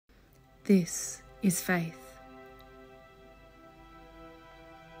This is faith.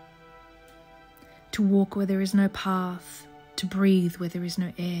 To walk where there is no path, to breathe where there is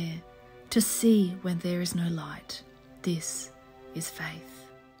no air, to see when there is no light. This is faith.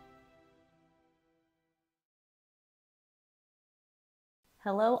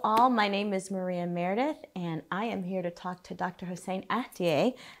 Hello all, my name is Maria Meredith and I am here to talk to Dr. Hussein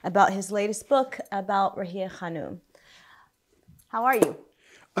Ahdieh about his latest book about Rúhíyyih Khánum. How are you?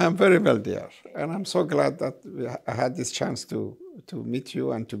 I'm very well, dear, and I'm so glad that I had this chance to meet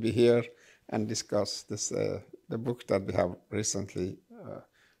you and to be here and discuss this, the book that we have recently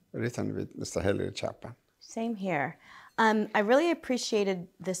written with Mr. Hilary Chapman. Same here. I really appreciated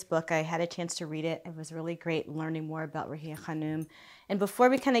this book. I had a chance to read it. It was really great learning more about Rúhíyyih Khánum. And before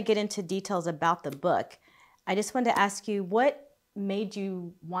we kind of get into details about the book, I just wanted to ask you, what made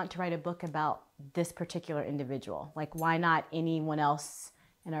you want to write a book about this particular individual? Like, why not anyone else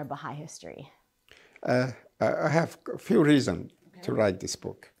in our Baha'i history? I have a few reasons to write this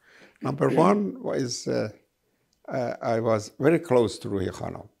book. Number one was I was very close to Rúhíyyih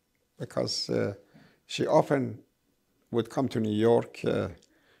Khánum because she often would come to New York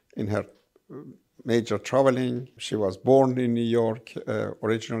in her major traveling. She was born in New York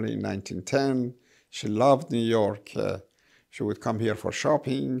originally in 1910. She loved New York. She would come here for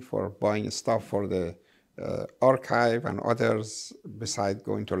shopping, for buying stuff for the archive and others, besides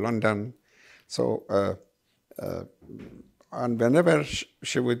going to London. So, and whenever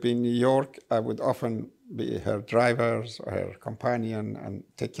she would be in New York, I would often be her driver or her companion and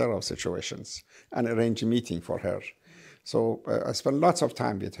take care of situations and arrange a meeting for her. So I spent lots of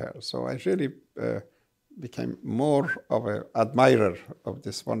time with her. So I really became more of an admirer of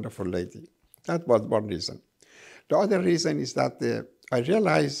this wonderful lady. That was one reason. The other reason is that I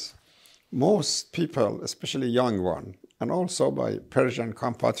realized most people, especially young ones, and also my Persian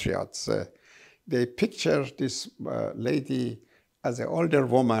compatriots, they picture this lady as an older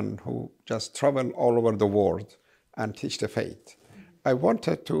woman who just traveled all over the world and teach the faith. I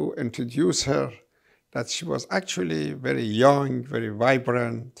wanted to introduce her that she was actually very young, very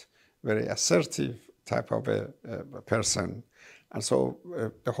vibrant, very assertive type of a person. And so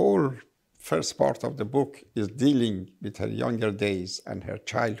the whole first part of the book is dealing with her younger days and her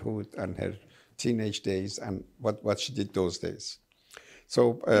childhood and her teenage days and what she did those days.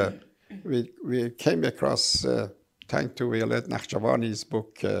 So we came across, thanks to Violet Nakhjavani's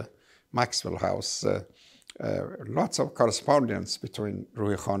book, Maxwell House, lots of correspondence between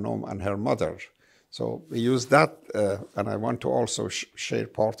Rúhíyyih Khánum and her mother. So we use that, and I want to also share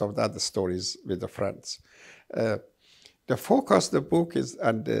part of that, the stories with the friends. The focus of the book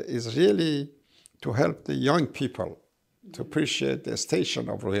is really to help the young people to appreciate the station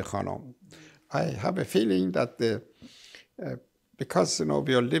of Rúhíyyih Khánum. I have a feeling that because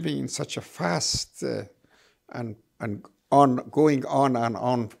we are living in such a fast and going on and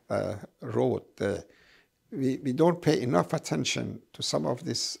on road, we don't pay enough attention to some of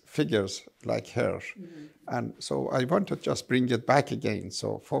these figures like her. And so I want to just bring it back again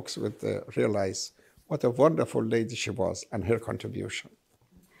so folks would realize what a wonderful lady she was and her contribution.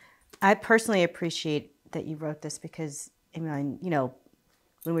 I personally appreciate that you wrote this because, I mean,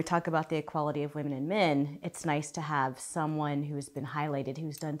 when we talk about the equality of women and men, it's nice to have someone who's been highlighted,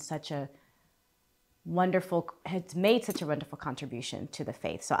 who's done such a wonderful, has made such a wonderful contribution to the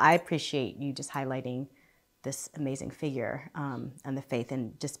faith. So I appreciate you just highlighting this amazing figure and the faith,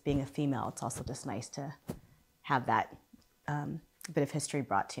 and just being a female, it's also just nice to have that bit of history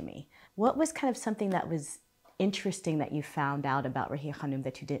brought to me. What was kind of something that was interesting that you found out about Rúhíyyih Khánum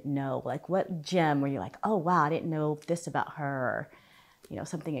that you didn't know? Like, what gem were you like, oh wow, I didn't know this about her, or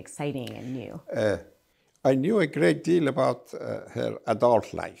something exciting and new? I knew a great deal about her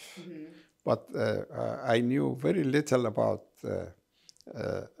adult life, but I knew very little about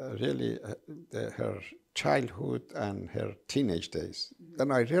really her childhood and her teenage days.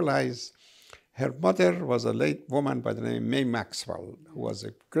 Then I realized her mother was a late woman by the name of May Maxwell, who was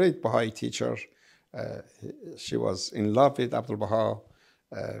a great Baha'i teacher. She was in love with Abdu'l-Bahá.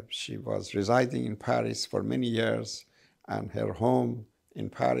 She was residing in Paris for many years, and her home in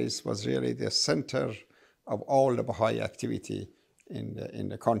Paris was really the center of all the Baha'i activity in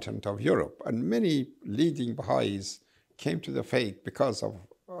the continent of Europe. And many leading Baha'is came to the faith because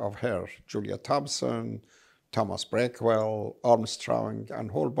of her. Julia Thompson, Thomas Breakwell, Armstrong, and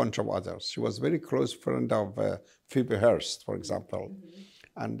a whole bunch of others. She was a very close friend of Phoebe Hearst, for example.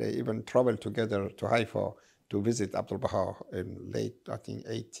 And they even traveled together to Haifa to visit Abdu'l-Bahá in late, I think,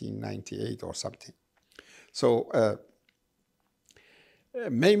 1898 or something. So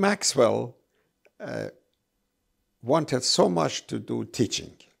May Maxwell wanted so much to do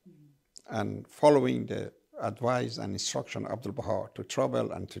teaching. and following the advice and instruction of Abdu'l-Bahá to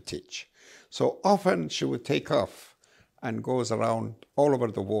travel and to teach. So often she would take off and goes around all over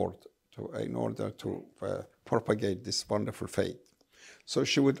the world in order to propagate this wonderful faith. So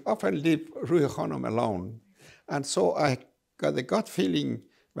she would often leave Rúhíyyih Khánum alone. And so I got a gut feeling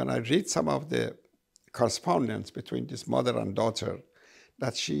when I read some of the correspondence between this mother and daughter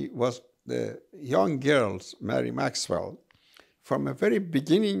that she was the young girls, Mary Maxwell, from the very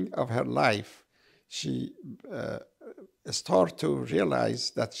beginning of her life, she started to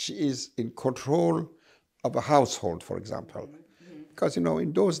realize that she is in control of a household, for example. Because, you know,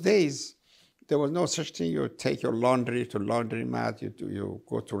 in those days, there was no such thing. You take your laundry to laundromat, you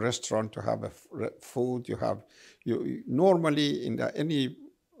go to restaurant to have food, normally in any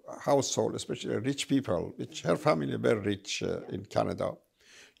household, especially rich people, which her family were rich in Canada.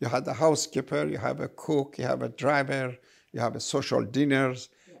 You had a housekeeper, you have a cook, you have a driver, you have a social dinners.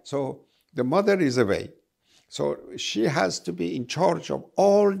 Yeah. So the mother is away. So she has to be in charge of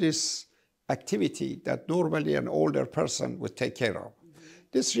all this activity that normally an older person would take care of.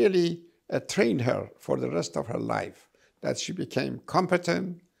 This really trained her for the rest of her life, that she became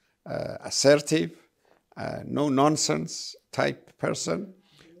competent, assertive, no-nonsense type person.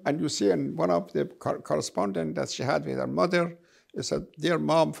 And you see in one of the correspondence that she had with her mother, it said, "Dear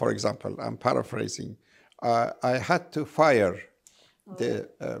mom," for example, I'm paraphrasing, "I had to fire the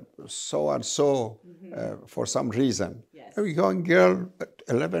so-and-so for some reason." Yes. A young girl,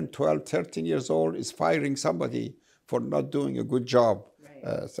 11, 12, 13 years old, is firing somebody for not doing a good job.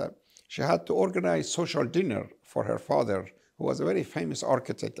 Right. So she had to organize social dinner for her father, who was a very famous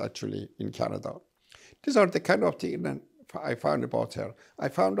architect, actually, in Canada. These are the kind of things that I found about her. I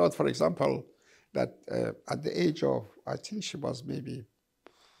found out, for example, that at the age of, I think she was maybe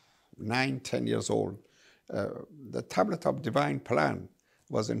 9, 10 years old, the Tablet of Divine Plan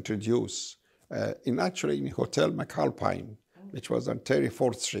was introduced in Hotel McAlpine, which was on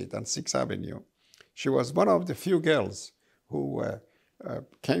 34th Street and 6th Avenue. She was one of the few girls who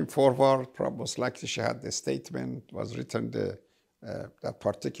came forward. Most likely she had the statement, was written that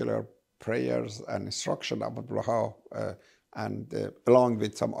particular prayers and instruction of Abdu'l-Bahá, and along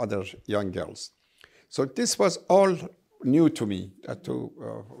with some other young girls. So this was all new to me.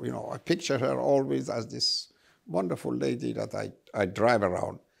 I picture her always as this wonderful lady that I drive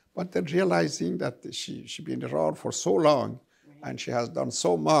around. But then realizing that she's been around for so long, and she has done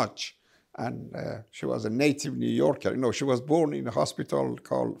so much, and she was a native New Yorker. You know, she was born in a hospital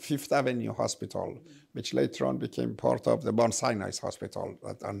called Fifth Avenue Hospital, which later on became part of the Mount Sinai Hospital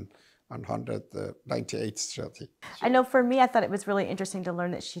on 198th Street. I know for me, I thought it was really interesting to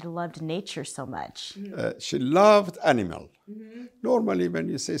learn that she loved nature so much. She loved animal. Normally, when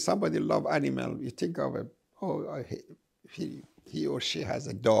you say somebody loves animal, you think of he or she has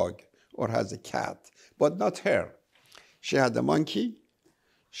a dog or has a cat, but not her. She had a monkey,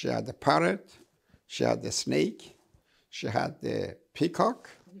 she had a parrot, she had the snake, she had the peacock,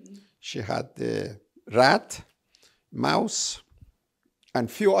 she had the rat, mouse, and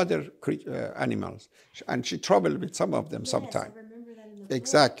few other animals. And she traveled with some of them sometimes. I remember that in the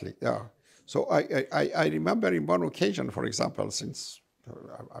Exactly, yeah. So I remember in one occasion, for example, since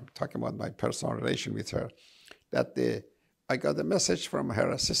I'm talking about my personal relation with her, that I got a message from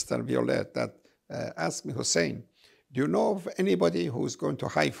her assistant, Violette, that asked me, "Hussein, do you know of anybody who's going to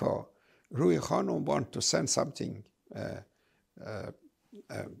Haifa? Rúhíyyih Khánum want to send something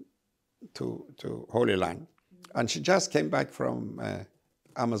to Holy Land." And she just came back from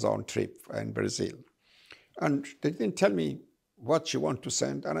Amazon trip in Brazil. And they didn't tell me what she wanted to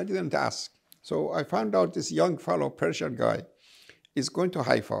send, and I didn't ask. So I found out this young fellow, Persian guy, is going to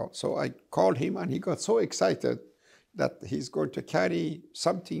Haifa. So I called him, and he got so excited that he's going to carry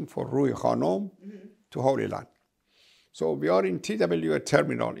something for Rúhíyyih Khánum to Holy Land. So we are in TWA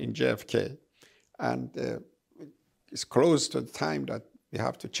terminal in JFK, and it's close to the time that we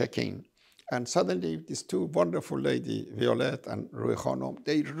have to check in. And suddenly, these two wonderful ladies, Violette and Rúhíyyih Khánum,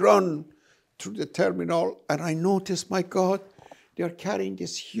 they run through the terminal, and I noticed, my God, they are carrying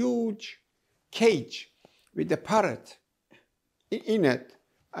this huge cage with a parrot in it.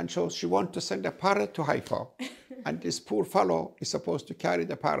 And so she wants to send a parrot to Haifa. And this poor fellow is supposed to carry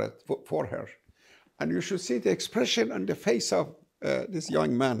the parrot for her. And you should see the expression on the face of this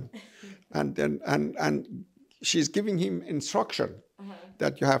young man. And she's giving him instruction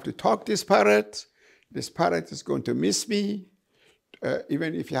that you have to talk to this parrot is going to miss me.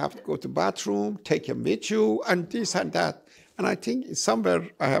 Even if you have to go to the bathroom, take him with you, and this and that. And I think somewhere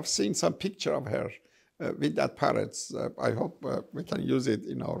I have seen some picture of her with that parrot. I hope we can use it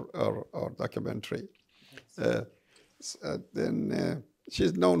in our documentary.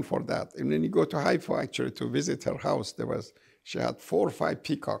 she's known for that. And when you go to Haifa, actually, to visit her house, she had 4 or 5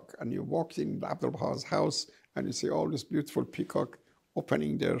 peacock, and you walk in Abdu'l-Bahá's house, and you see all this beautiful peacock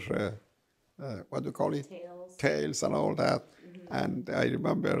opening their, what do you call it? Tails and all that. And I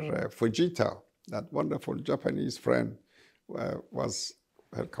remember Fujita, that wonderful Japanese friend, was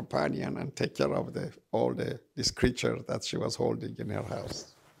her companion and take care of this creature that she was holding in her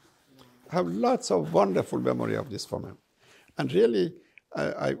house. I have lots of wonderful memory of this woman. And really,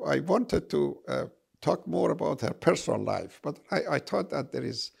 I wanted to talk more about her personal life, but I thought that there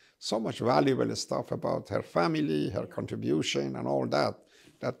is so much valuable stuff about her family, her contribution, and all that.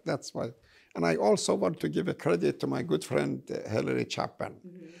 That's why. And I also want to give a credit to my good friend, Hilary Chapman.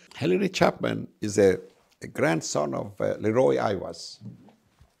 Hilary Chapman is a grandson of Leroy Aiwas,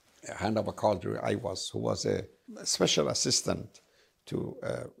 a hand of a Qadri Aiwas, who was a special assistant to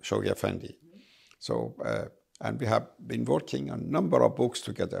Shoghi Effendi. So, and we have been working on a number of books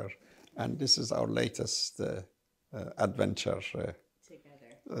together, and this is our latest adventure. Together.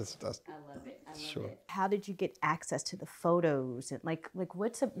 I love it. I love it. How did you get access to the photos? And like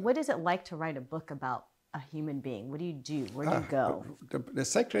what is it like to write a book about a human being? What do you do? Where do you go? The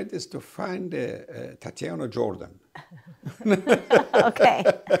secret is to find Tatiana Jordan. Okay.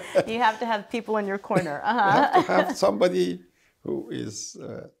 You have to have people in your corner. You have to have somebody who is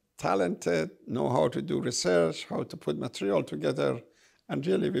talented, know how to do research, how to put material together. And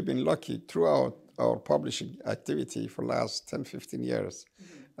really, we've been lucky throughout our publishing activity for the last 10, 15 years.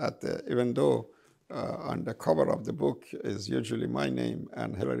 That even though on the cover of the book is usually my name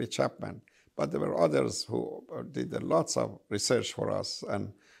and Hilary Chapman, but there were others who did lots of research for us.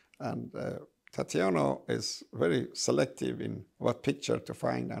 And Tatiana is very selective in what picture to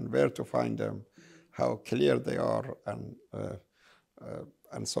find and where to find them, how clear they are,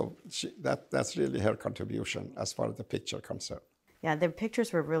 and so that's really her contribution as far as the picture concerned. Yeah, the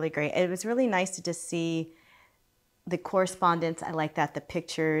pictures were really great. It was really nice to just see the correspondence. I like that, the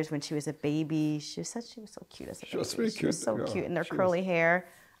pictures when she was a baby. She was so cute as a baby. She was very cute. She was so cute in their curly hair.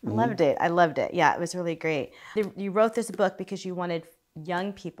 I loved it. I loved it. Yeah, it was really great. You wrote this book because you wanted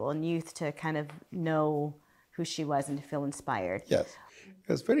young people and youth to kind of know who she was and to feel inspired. Yes,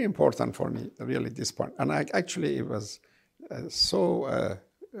 it was very important for me, really, this point. And it was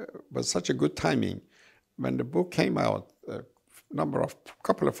was such a good timing. When the book came out,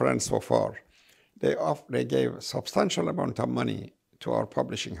 couple of friends so far, they gave a substantial amount of money to our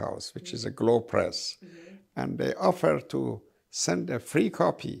publishing house, which is a Globe Press, and they offered to send a free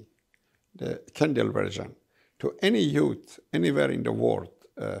copy, the Kindle version, to any youth anywhere in the world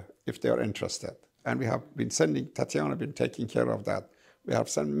if they are interested. And we have been sending, Tatiana been taking care of that. We have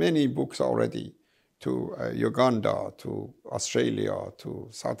sent many books already to Uganda, to Australia, to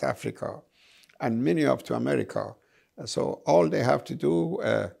South Africa, and many up to America. So all they have to do,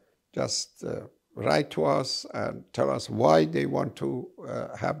 just write to us and tell us why they want to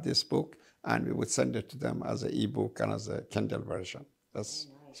have this book, and we would send it to them as an ebook and as a Kindle version.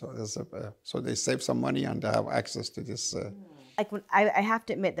 So they save some money and they have access to this. Like I have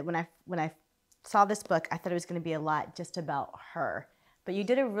to admit that when I saw this book, I thought it was going to be a lot just about her. But you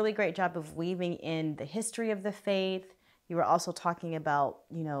did a really great job of weaving in the history of the faith. You were also talking about,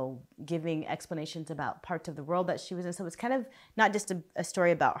 giving explanations about parts of the world that she was in. So it was kind of not just a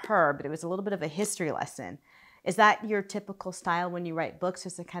story about her, but it was a little bit of a history lesson. Is that your typical style when you write books,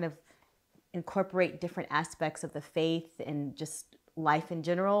 just to kind of incorporate different aspects of the faith and just life in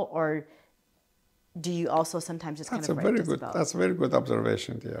general? Or do you also sometimes just kind of write just about... That's a very good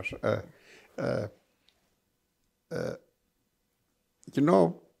observation, dear.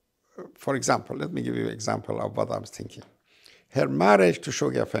 For example, let me give you an example of what I was thinking. Her marriage to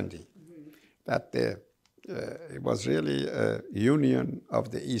Shoghi Effendi, it was really a union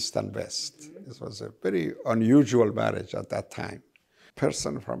of the East and West. It was a very unusual marriage at that time.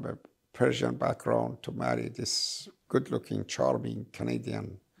 Person from a Persian background to marry this good-looking, charming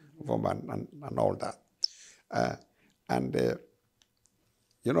Canadian woman and all that.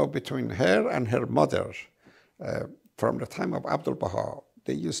 Between her and her mother, from the time of Abdu'l-Bahá,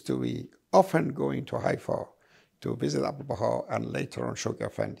 they used to be often going to Haifa to visit Abdu'l-Bahá and later on Shoghi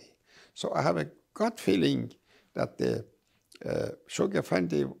Effendi. So I have a gut feeling that the Shoghi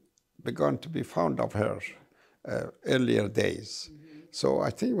Effendi began to be fond of her earlier days. So I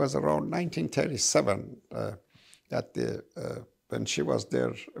think it was around 1937 that when she was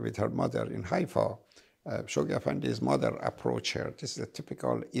there with her mother in Haifa, Shoghi Effendi's mother approached her. This is a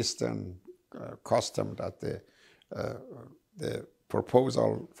typical Eastern custom that the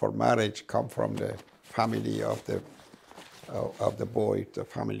proposal for marriage come from the family of the boy, the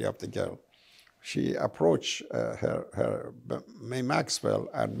family of the girl. she approached her May Maxwell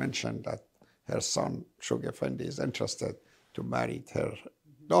and mentioned that her son, Shoghi Effendi, is interested to marry her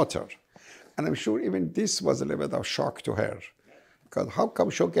daughter. And I'm sure even this was a little bit of shock to her. Because how come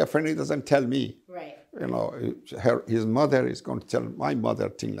Shoghi Effendi doesn't tell me? Right. You know, his mother is going to tell my mother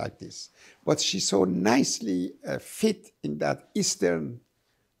thing like this. But she so nicely fit in that Eastern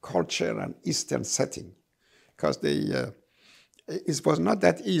culture and Eastern setting. Because it was not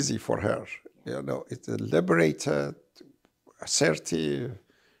that easy for her. You know, it's a liberated, assertive,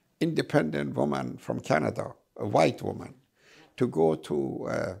 independent woman from Canada, a white woman, to go to,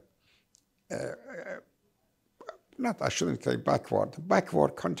 I shouldn't say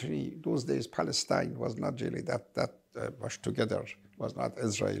backward country. Those days, Palestine was not really that much together, was not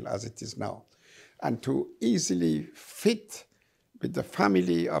Israel as it is now. And to easily fit with the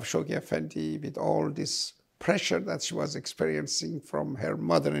family of Shoghi Effendi, with all this pressure that she was experiencing from her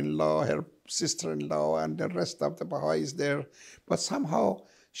mother-in-law, her sister-in-law, and the rest of the Baha'is there. But somehow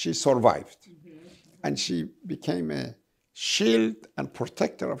she survived. And she became a shield and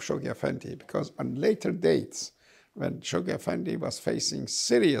protector of Shoghi Effendi, because on later dates, when Shoghi Effendi was facing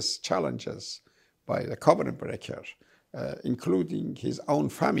serious challenges by the covenant breaker, including his own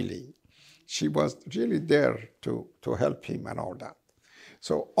family, she was really there to help him and all that.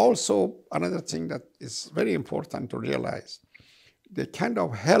 So also another thing that is very important to realize, the kind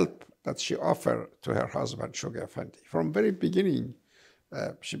of help that she offered to her husband, Shoghi Effendi. From very beginning,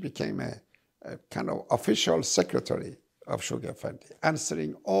 she became a kind of official secretary of Shoghi Effendi,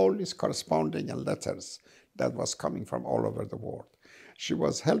 answering all his corresponding and letters that was coming from all over the world. She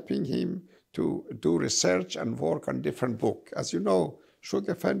was helping him to do research and work on different books. As you know, Shoghi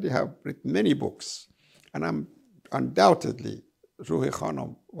Effendi have written many books, and undoubtedly, Rúhíyyih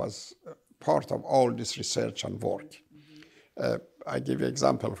Khánum was part of all this research and work. I give you an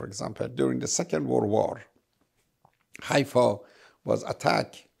example. For example, during the Second World War, Haifa was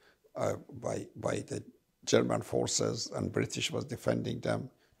attacked by the German forces, and British was defending them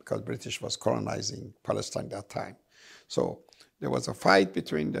because British was colonizing Palestine at that time. So there was a fight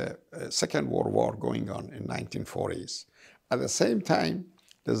between the Second World War going on in 1940s. At the same time,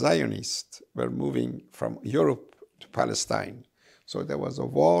 the Zionists were moving from Europe to Palestine. So there was a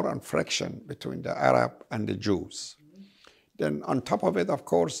war and friction between the Arab and the Jews. Then on top of it, of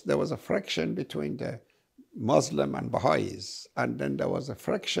course, there was a friction between the Muslim and Baha'is. And then there was a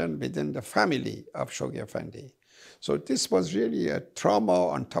friction within the family of Shoghi Effendi. So this was really a trauma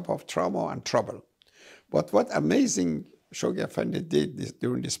on top of trauma and trouble. But what amazing Shoghi Effendi did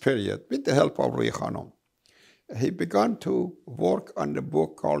during this period, with the help of Rúhíyyih Khánum, he began to work on the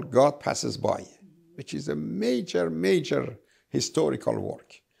book called God Passes By, which is a major historical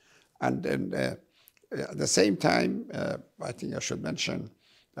work. And then at the same time, I think I should mention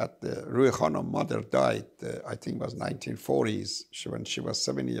that Rúhíyyih Khánum's mother died, I think it was 1940s, when she was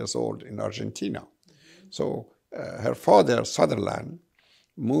 7 years old in Argentina. So her father, Sutherland,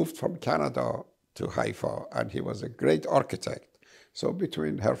 moved from Canada to Haifa, and he was a great architect. So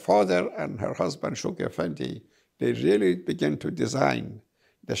between her father and her husband, Shoghi Effendi, they really began to design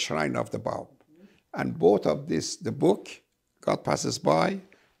the Shrine of the Bab. And both of this, the book, God Passes By,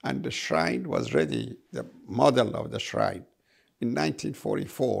 and the shrine was ready, the model of the shrine, in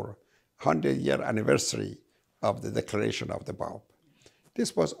 1944, 100-year anniversary of the Declaration of the Bab.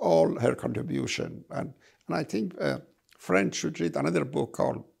 This was all her contribution. And I think friends should read another book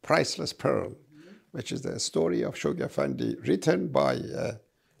called Priceless Pearl, which is the story of Shoghi Effendi, written by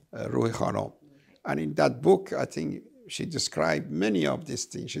Rúhíyyih Khánum. And in that book, I think she described many of these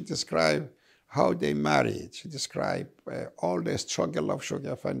things. She described how they married. She described all the struggle of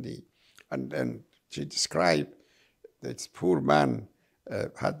Shoghi Effendi. And then she described this poor man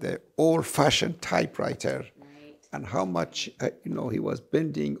had the old-fashioned typewriter, and how much he was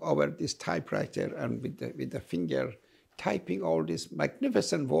bending over this typewriter and with the finger typing all this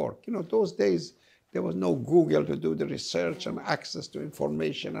magnificent work. Those days there was no Google to do the research and access to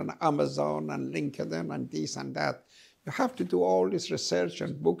information, and Amazon and LinkedIn and this and that. You have to do all this research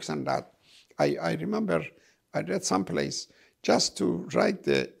and books and that. I remember I read someplace just to write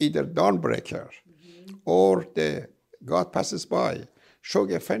either Dawnbreaker or the God Passes By,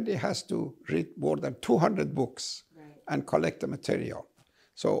 Shoghi Effendi has to read more than 200 books and collect the material.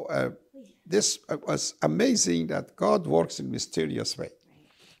 So this was amazing that God works in mysterious way.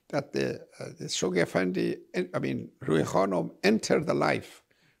 That the Shoghi Effendi, Rúhíyyih Khánum entered the life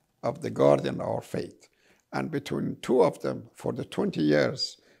of the guardian of our faith. And between two of them, for the 20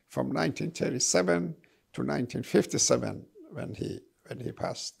 years, from 1937 to 1957, when he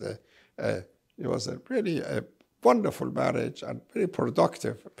passed, it was really a wonderful marriage and very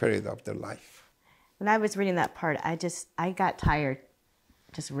productive period of their life. when I was reading that part, I got tired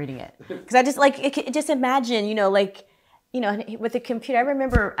just reading it. Because I just just imagine, with the computer. I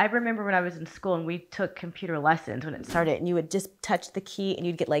remember when I was in school and we took computer lessons when it started, and you would just touch the key and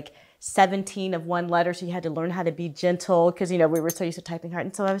you'd get like 17 of one letter, so you had to learn how to be gentle because we were so used to typing hard.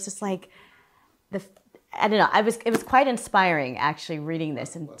 And so I was just like, I don't know. It was quite inspiring actually reading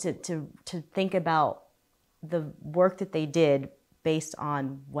this and to think about the work that they did based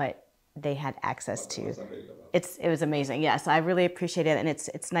on what they had access to. It was amazing. Yes, I really appreciate it, and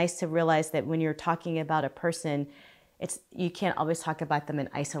it's nice to realize that when you're talking about a person, you can't always talk about them in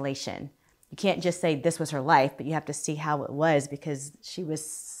isolation. You can't just say this was her life, but you have to see how it was, because she was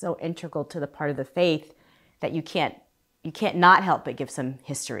so integral to the part of the faith that you can't not help but give some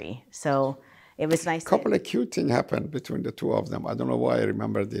history. So it was nice. A couple of cute things happened between the two of them. I don't know why I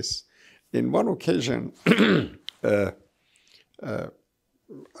remember this. In one occasion,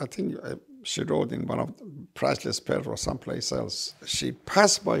 I think she wrote in one of the Priceless Pearl or someplace else, she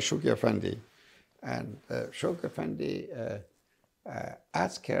passed by Shoghi Effendi, and Shoghi Effendi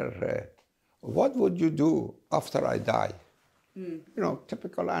asked her, what would you do after I die?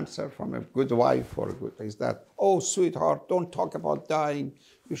 Typical answer from a good wife or a good is that, oh, sweetheart, don't talk about dying.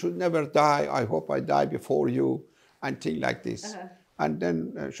 You should never die. I hope I die before you, and things like this. And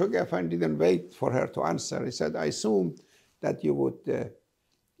then Shoghi Effendi didn't wait for her to answer. He said, I assume that you would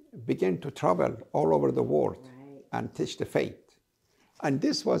begin to travel all over the world and teach the faith. And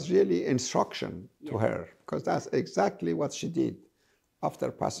this was really instruction to her, because that's exactly what she did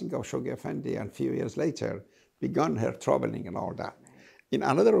after passing of Shoghi Effendi, and a few years later began her traveling and all that. In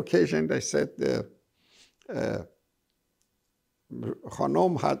another occasion, they said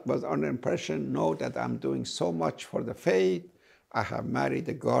Khánum was under impression, know that I'm doing so much for the faith. I have married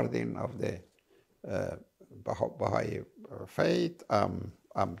the guardian of the Bahá'í Faith.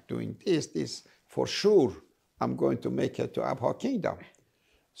 I'm doing this. For sure, I'm going to make it to Abha kingdom.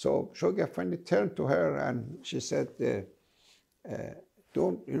 So Shoghi Effendi turned to her and she said,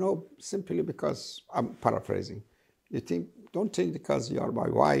 don't, simply because, I'm paraphrasing, don't think because you are my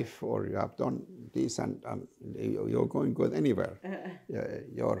wife or you have done this and you're going good anywhere.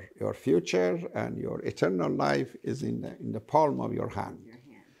 Your future and your eternal life is in the palm of your hand.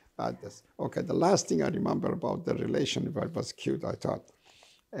 Okay, the last thing I remember about the relation, it was cute, I thought.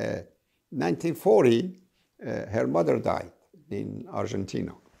 1940, her mother died in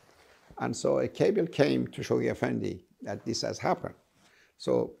Argentina. And so a cable came to Shoghi Effendi that this has happened.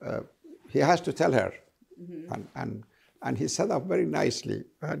 So he has to tell her. And he set up very nicely.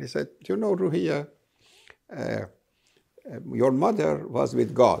 And he said, you know, Rúhíyyih, your mother was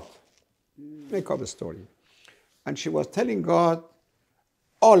with God. Make up a story. And she was telling God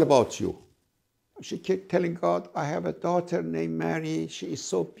all about you. She kept telling God, I have a daughter named Mary. She is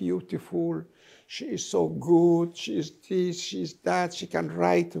so beautiful. She is so good. She is this, she is that. She can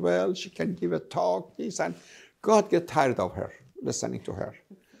write well. She can give a talk, this. And God get tired of her, listening to her.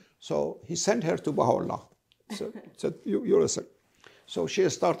 So he sent her to Baha'u'llah. So you listen. So she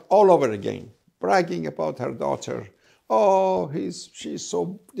started all over again, bragging about her daughter. Oh, she's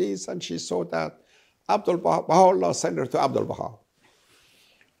so this and she's so that. Abdu'l-Bahá, Baha'u'llah sent her to Abdu'l-Bahá.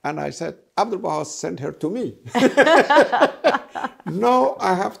 And I said, Abdu'l-Bahá sent her to me. No,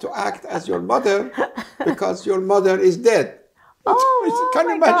 I have to act as your mother because your mother is dead. Can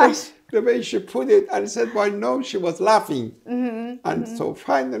you imagine the way she put it? And said, why no, she was laughing. And so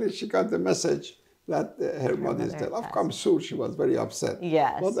finally she got the message that her mother is dead. Of course, sure, she was very upset.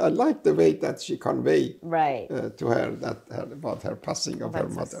 Yes. But I like the way that she conveyed to her about her passing of her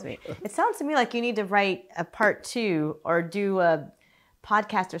mother. So sweet. It sounds to me like you need to write a part 2 or do a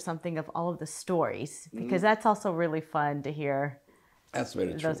podcast or something of all of the stories, because that's also really fun to hear. That's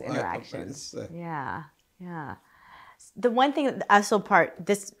very true. Those interactions. Yeah. The one thing that also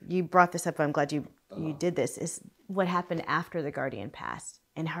you brought this up, I'm glad you did this, is what happened after the guardian passed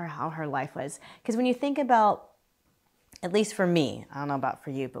and how her life was. Because when you think about, at least for me, I don't know about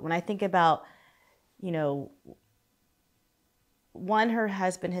for you, but when I think about, one, her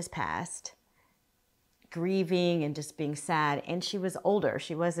husband has passed, grieving and just being sad, and she was older,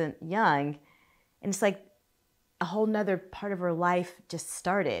 she wasn't young, and it's like a whole nother part of her life just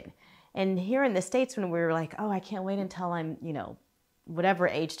started. And here in the States, when we were like, oh, I can't wait until I'm, whatever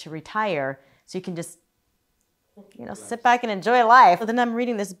age to retire, so you can just, sit back and enjoy life. But then I'm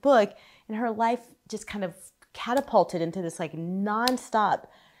reading this book, and her life just kind of catapulted into this like nonstop,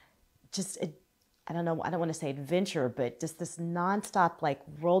 I don't know, I don't want to say adventure, but just this nonstop like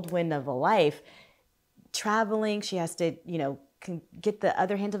whirlwind of a life. Traveling, she has to, get the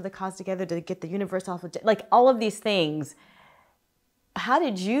other hands of the cause together to get the universe off of, like all of these things. How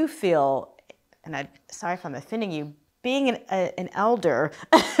did you feel and sorry if I'm offending you, being an elder,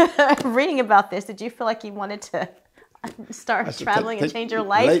 reading about this, did you feel like you wanted to start traveling and change your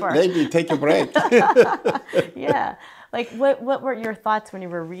life? Maybe take a break. Yeah. Like, what were your thoughts when you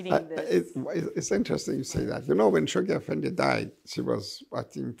were reading this? It's interesting you say that. You know, when Shoghi Effendi died, she was, I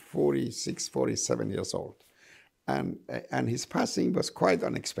think, 46, 47 years old. And his passing was quite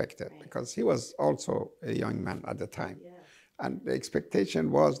unexpected because he was also a young man at the time. Yeah. And the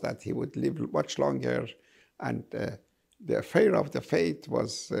expectation was that he would live much longer. And the affair of the faith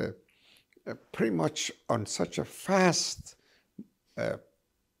was pretty much on such a fast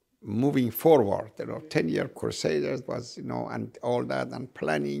moving forward. 10-year Crusaders was, and all that, and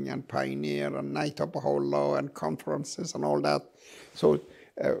planning and pioneer and Night of Baha'u'llah and conferences and all that. So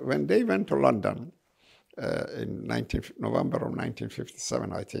when they went to London in November of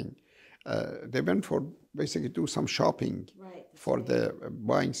 1957, I think, they went for basically do some shopping for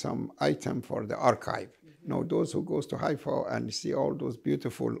buying some item for the archive. Those who goes to Haifa and see all those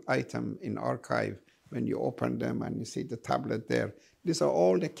beautiful items in archive, when you open them and you see the tablet there, these are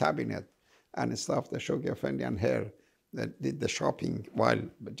all the cabinet and stuff that Shoghi Effendi and her that did the shopping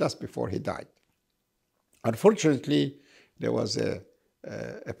just before he died. Unfortunately, there was a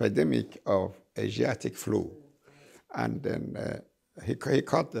epidemic of Asiatic flu, and then he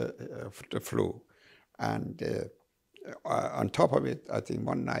caught the flu, and on top of it, I think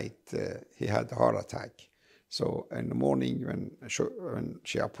one night he had a heart attack. So in the morning, when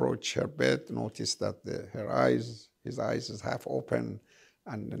she approached her bed, noticed that his eyes is half open,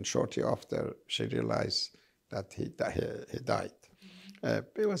 and then shortly after, she realized that he died.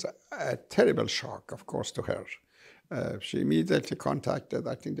 It was a terrible shock, of course, to her. She immediately contacted,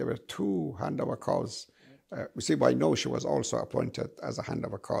 I think there were 2 hand over cause. You see, by now she was also appointed as a hand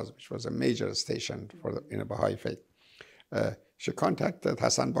over cause, which was a major station in the Bahá'í Faith. She contacted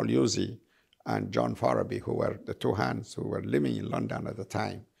Hassan Balyuzi and John Farabi, who were the 2 hands who were living in London at the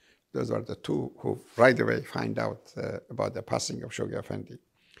time. Those were the 2 who right away find out about the passing of Shoghi Effendi.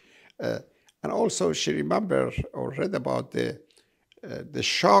 And also she remembered or read about the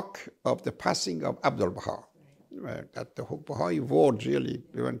shock of the passing of Abdu'l-Bahá. That the Bahá'í world really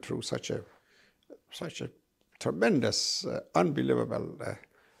went through such a tremendous, unbelievable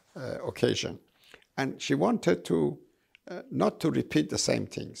occasion. And she wanted to not to repeat the same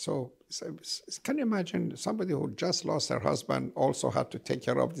thing. So can you imagine somebody who just lost her husband also had to take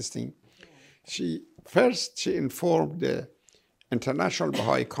care of this thing? She informed the International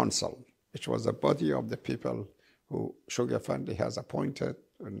Bahá'í Council, which was a body of the people who Shoghi Effendi has appointed,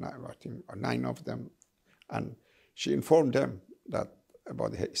 I think 9 of them, and she informed them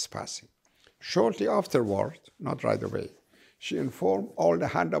about his passing. Shortly afterward, not right away, she informed all the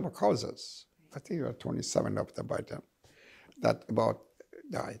hand over causes, I think there were 27 of them by then, that about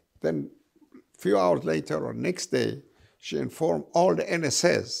died. Then a few hours later or next day, she informed all the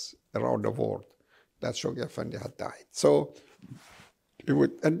NSAs around the world that Shoghi Effendi had died. So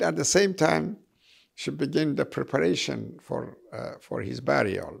and at the same time, she began the preparation for his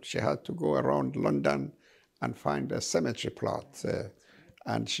burial. She had to go around London and find a cemetery plot,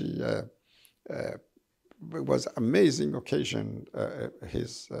 and she it was an amazing occasion.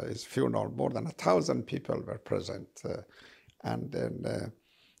 His funeral, more than 1,000 people were present, and then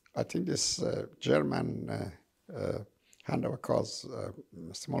I think this German hand over cause,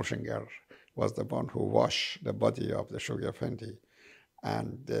 Mr. Molchinger, was the one who washed the body of the Shoghi Effendi,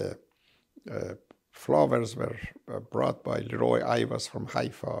 and flowers were brought by Leroy Ivers from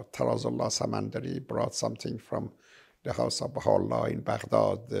Haifa. Tarazullah Samandari brought something from the house of Baha'u'llah in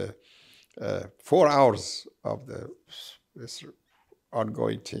Baghdad. 4 hours of this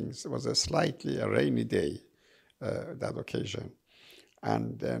ongoing things. It was a rainy day, that occasion.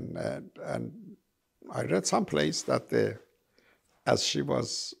 And then and I read someplace that as she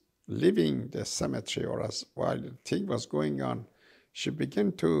was leaving the cemetery, or while the thing was going on, she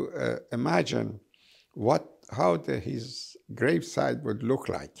began to imagine how his graveside would look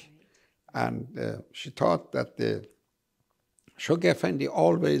like. And she thought that the Shoghi Effendi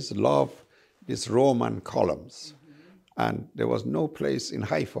always loved these Roman columns. And there was no place in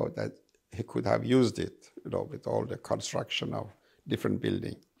Haifa that he could have used it, with all the construction of different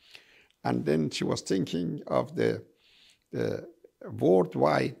buildings. And then she was thinking of the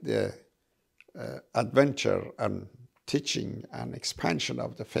worldwide adventure and teaching and expansion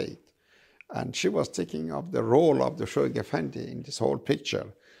of the faith. And she was thinking of the role of the Shoghi Effendi in this whole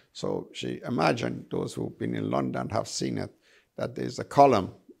picture. So she imagined, those who've been in London have seen it, that there's a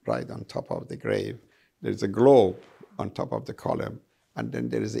column right on top of the grave, there's a globe on top of the column, and then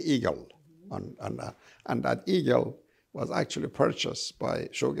there is an eagle on that. And that eagle was actually purchased by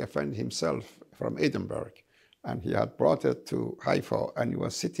Shoghi Effendi himself from Edinburgh, and he had brought it to Haifa, and he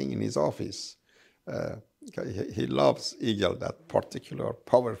was sitting in his office. He loves eagle, that particular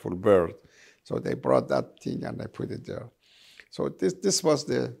powerful bird. So they brought that thing and they put it there. So this was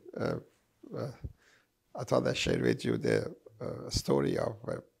the, I thought I'd share with you the story of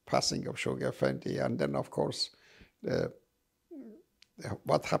passing of Shoghi Effendi. And then, of course,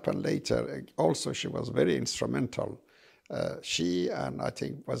 what happened later, also she was very instrumental. She and I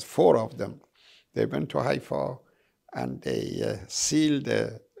think was 4 of them, they went to Haifa and they sealed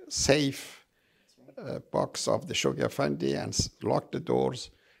the safe box of the Shoghi Effendi and locked the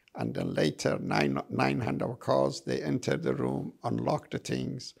doors. And then later, 900 cars, they entered the room, unlocked the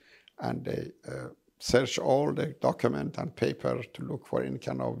things, and they searched all the document and paper to look for any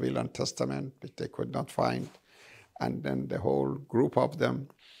kind of will and testament, which they could not find. And then the whole group of them,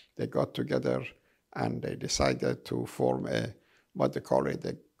 they got together and they decided to form what they call it,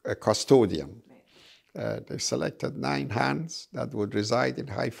 a custodian. They selected 9 hands that would reside in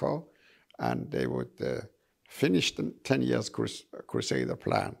Haifa, and they would finish the 10 years Crusader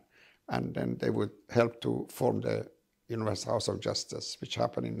plan. And then they would help to form the Universal House of Justice, which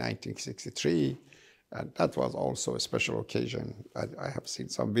happened in 1963. And that was also a special occasion. I have seen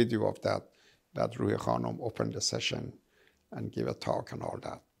some video of that Rúhíyyih Khánum opened the session and gave a talk and all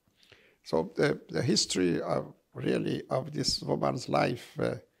that. So the history of really of this woman's life,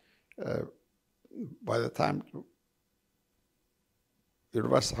 by the time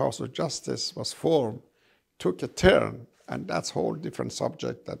Universal House of Justice was formed, took a turn, and that's a whole different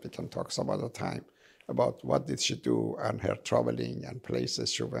subject that we can talk some other time about what did she do and her traveling and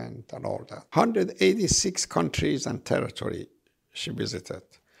places she went and all that. 186 countries and territory she visited.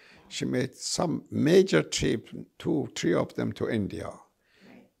 She made some major trip, 2, 3 of them to India,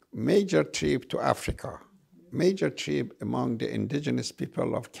 major trip to Africa, major trip among the indigenous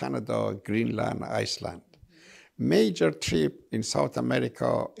people of Canada, Greenland, Iceland, major trip in South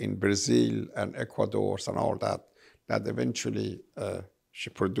America, in Brazil and Ecuador and all that, that eventually she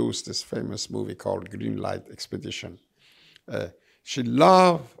produced this famous movie called Green Light Expedition. She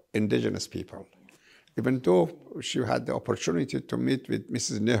loved indigenous people. Even though she had the opportunity to meet with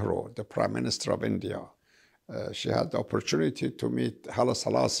Mrs. Nehru, the Prime Minister of India, she had the opportunity to meet Haile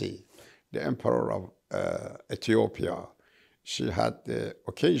Selassie, the Emperor of Ethiopia. She had the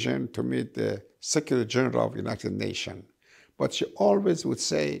occasion to meet the Secretary General of the United Nations. But she always would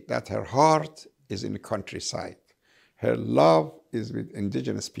say that her heart is in the countryside. Her love is with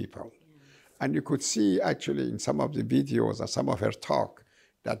indigenous people. And you could see actually in some of the videos and some of her talk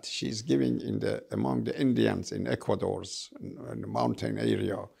that she's giving among the Indians in Ecuador, in the mountain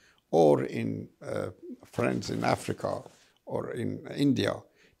area, or in friends in Africa or in India,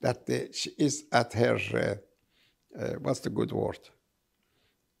 that she is at her, what's the good word?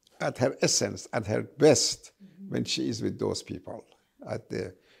 At her essence, at her best, when she is with those people.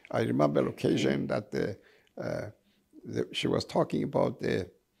 I remember an occasion that she was talking about the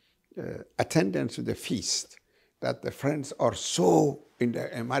attendance to the feast, that the friends are so in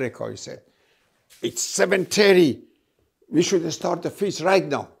America, he said, it's 7:30, we should start the feast right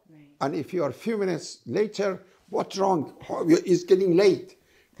now. Right. And if you are a few minutes later, what's wrong? It's getting late.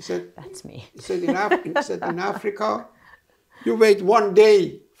 He said, that's me. He said, in Africa, you wait 1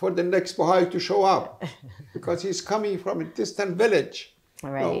 day for the next Baha'i to show up because he's coming from a distant village.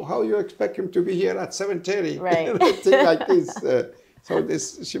 Right. So how you expect him to be here at 7:30? Right. Thing like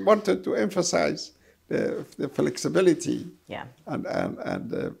this. She wanted to emphasize the flexibility, yeah, and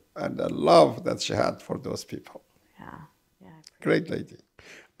the love that she had for those people. Yeah. Great lady.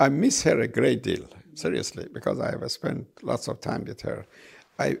 I miss her a great deal, seriously, because I have spent lots of time with her.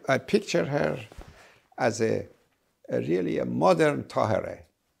 I picture her as a really a modern Tahirih,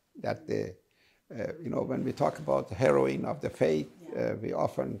 that when we talk about the heroine of the faith, we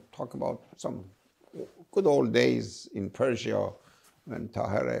often talk about some good old days in Persia when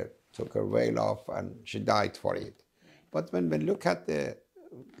Tahirih took her veil off and she died for it. But when we look at the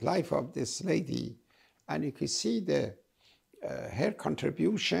life of this lady, and you can see her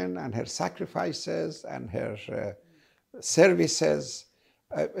contribution and her sacrifices and her services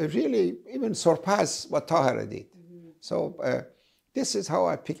really even surpass what Tahirih did. So this is how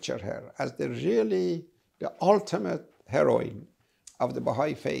I picture her, as the ultimate heroine of the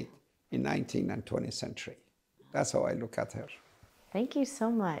Bahá'í Faith in 19th and 20th century. That's how I look at her. Thank you so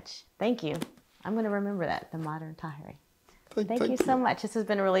much. Thank you. I'm going to remember that, the modern Tahirih. Thank you so much. This has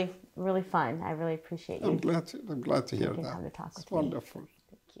been really, really fun. I really appreciate you. I'm glad to hear that. It's wonderful.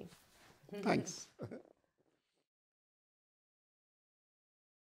 Thank you. Thanks.